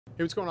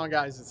Hey, what's going on,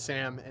 guys? It's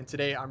Sam, and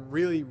today I'm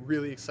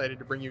really excited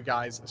to bring you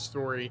guys a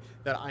story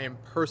that I am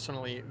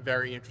personally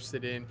very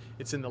interested in.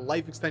 It's in the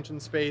life extension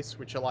space,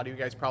 which a lot of you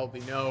guys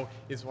probably know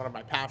is one of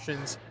my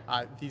passions.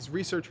 These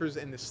researchers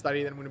in this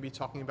study that I'm going to be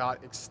talking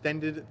about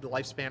extended the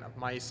lifespan of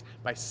mice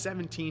by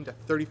 17 to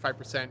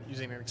 35%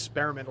 using an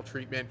experimental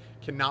treatment.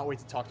 Cannot wait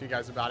to talk to you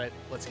guys about it.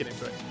 Let's get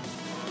into it.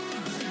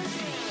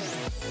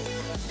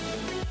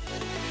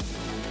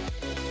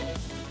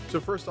 So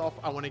first off,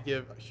 I want to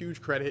give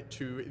huge credit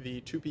to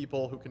the two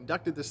people who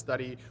conducted this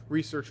study,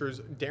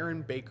 researchers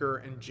Darren Baker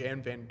and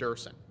Jan van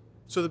Dersen.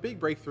 So the big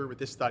breakthrough with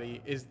this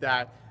study is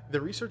that the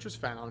researchers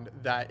found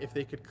that if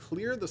they could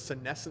clear the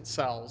senescent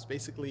cells,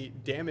 basically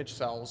damaged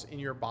cells in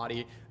your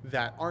body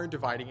that aren't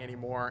dividing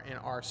anymore and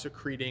are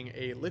secreting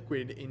a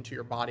liquid into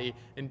your body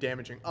and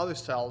damaging other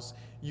cells,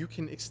 you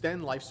can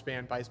extend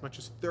lifespan by as much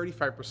as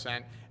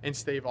 35% and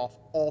stave off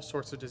all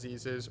sorts of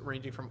diseases,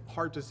 ranging from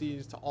heart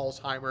disease to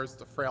Alzheimer's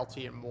to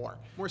frailty and more.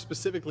 More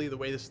specifically, the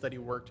way this study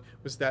worked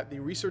was that the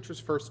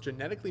researchers first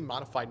genetically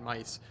modified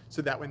mice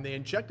so that when they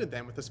injected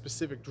them with a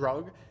specific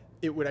drug,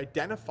 it would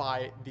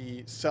identify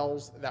the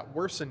cells that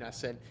were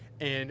senescent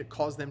and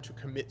cause them to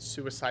commit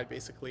suicide,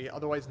 basically,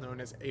 otherwise known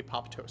as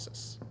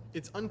apoptosis.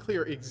 It's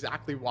unclear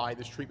exactly why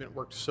this treatment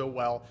worked so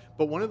well,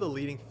 but one of the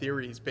leading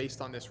theories based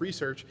on this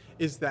research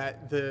is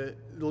that the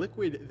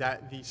liquid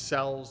that the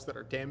cells that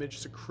are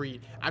damaged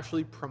secrete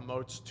actually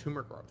promotes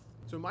tumor growth.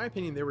 So in my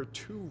opinion, there were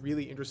two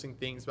really interesting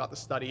things about the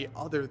study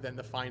other than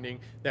the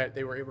finding that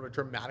they were able to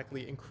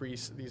dramatically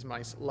increase these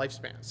mice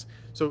lifespans.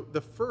 So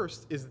the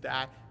first is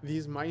that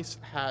these mice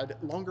had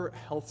longer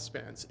health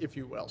spans, if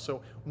you will.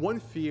 So one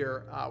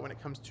fear when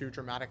it comes to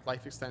dramatic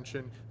life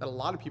extension that a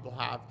lot of people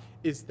have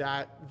is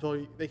that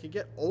they could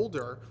get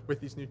older with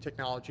these new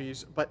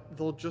technologies, but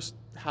they'll just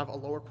have a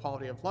lower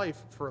quality of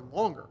life for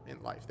longer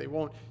in life. They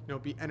won't,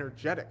 be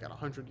energetic at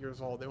 100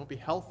 years old. They won't be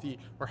healthy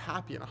or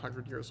happy at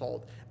 100 years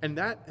old. And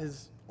that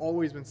has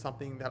always been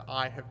something that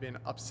I have been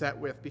upset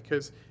with,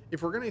 because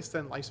if we're going to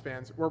extend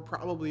lifespans, we're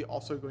probably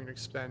also going to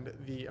extend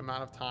the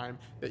amount of time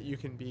that you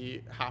can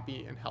be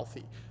happy and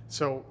healthy.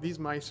 So these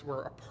mice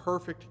were a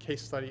perfect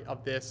case study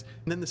of this.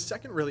 And then the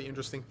second really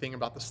interesting thing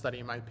about the study,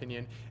 in my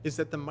opinion, is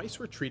that the mice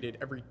were treated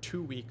every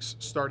 2 weeks,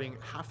 starting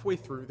halfway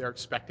through their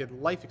expected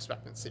life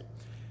expectancy.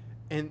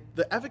 And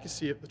the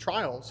efficacy of the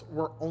trials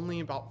were only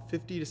about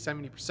 50 to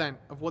 70%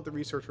 of what the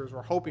researchers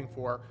were hoping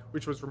for,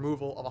 which was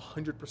removal of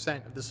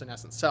 100% of the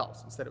senescent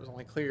cells. Instead, it was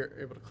only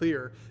able to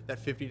clear that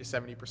 50 to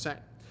 70%.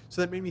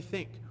 So that made me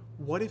think,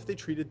 what if they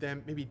treated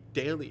them maybe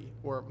daily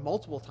or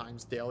multiple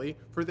times daily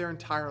for their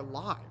entire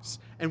lives?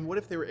 And what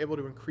if they were able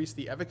to increase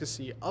the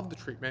efficacy of the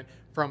treatment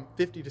from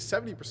 50 to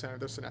 70% of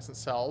their senescent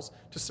cells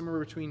to somewhere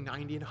between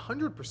 90 and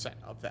 100%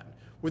 of them?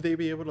 Would they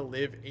be able to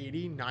live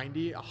 80,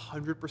 90,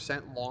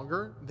 100%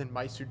 longer than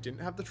mice who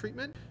didn't have the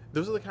treatment?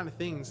 Those are the kind of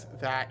things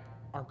that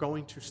are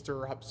going to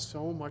stir up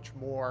so much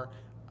more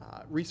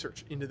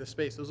research into the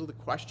space. Those are the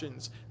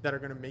questions that are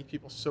going to make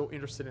people so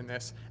interested in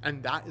this,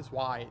 and that is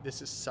why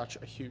this is such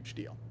a huge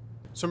deal.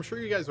 So I'm sure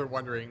you guys are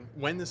wondering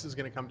when this is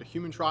going to come to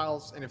human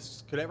trials and if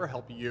this could ever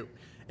help you.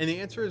 And the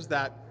answer is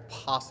that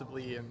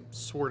possibly and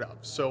sort of.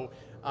 So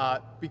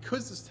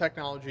because this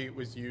technology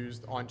was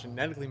used on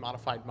genetically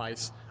modified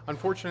mice,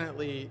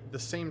 unfortunately the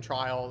same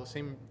trial, the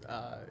same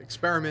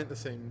experiment, the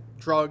same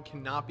drug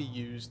cannot be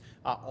used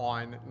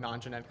on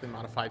non-genetically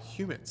modified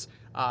humans.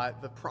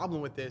 The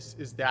problem with this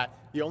is that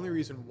the only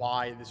reason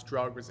why this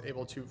drug was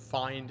able to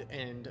find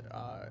and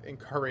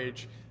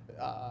encourage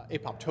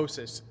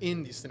apoptosis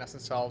in these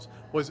senescent cells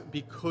was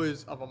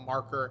because of a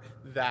marker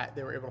that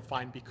they were able to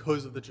find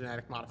because of the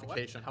genetic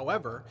modification.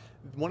 However,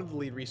 one of the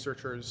lead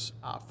researchers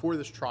for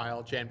this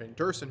trial, Jan van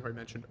Dersen, who I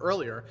mentioned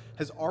earlier,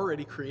 has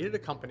already created a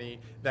company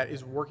that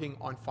is working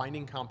on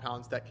finding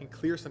compounds that can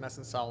clear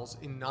senescent cells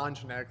in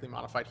non-genetically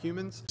modified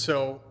humans.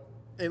 So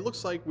it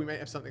looks like we might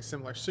have something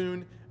similar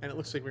soon, and it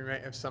looks like we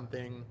might have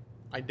something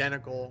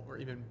identical or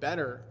even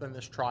better than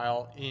this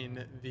trial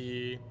in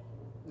the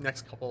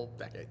next couple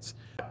decades.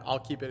 I'll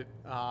keep it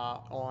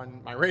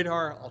on my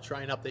radar. I'll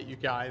try and update you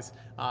guys.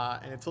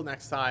 And until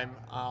next time,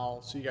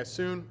 I'll see you guys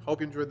soon.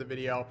 Hope you enjoyed the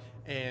video.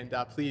 And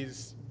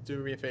please do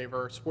me a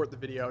favor, support the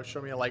video,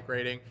 show me a like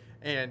rating,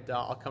 and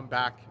I'll come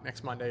back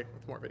next Monday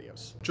with more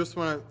videos. Just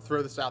want to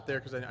throw this out there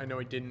because I know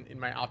I didn't in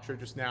my outro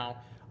just now.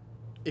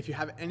 If you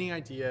have any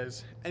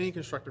ideas, any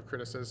constructive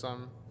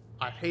criticism,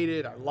 I hate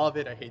it, I love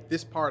it, I hate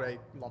this part, I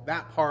love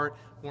that part,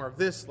 more of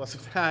this, less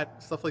of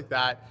that, stuff like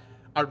that.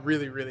 I'd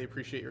really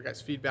appreciate your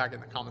guys' feedback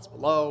in the comments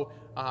below.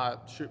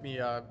 Shoot me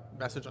a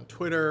message on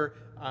Twitter.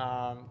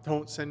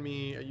 Don't send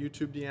me a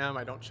YouTube DM.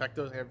 I don't check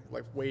those. I have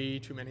like way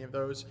too many of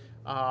those.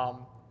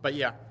 But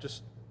yeah,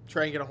 just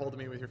try and get a hold of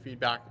me with your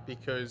feedback,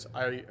 because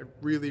I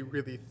really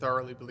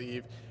thoroughly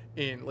believe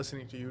in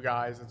listening to you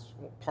guys. It's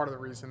part of the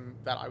reason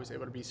that I was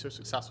able to be so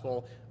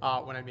successful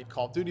when I made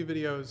Call of Duty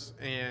videos,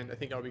 and I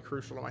think it'll be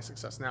crucial to my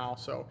success now.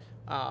 So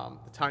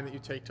the time that you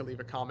take to leave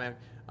a comment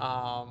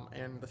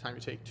and the time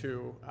you take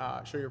to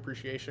show your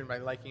appreciation by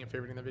liking and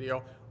favoriting the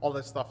video, all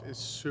that stuff is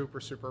super,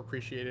 super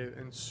appreciated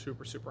and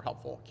super, super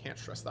helpful. Can't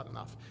stress that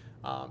enough.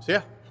 So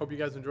yeah, hope you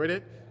guys enjoyed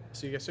it.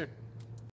 See you guys soon.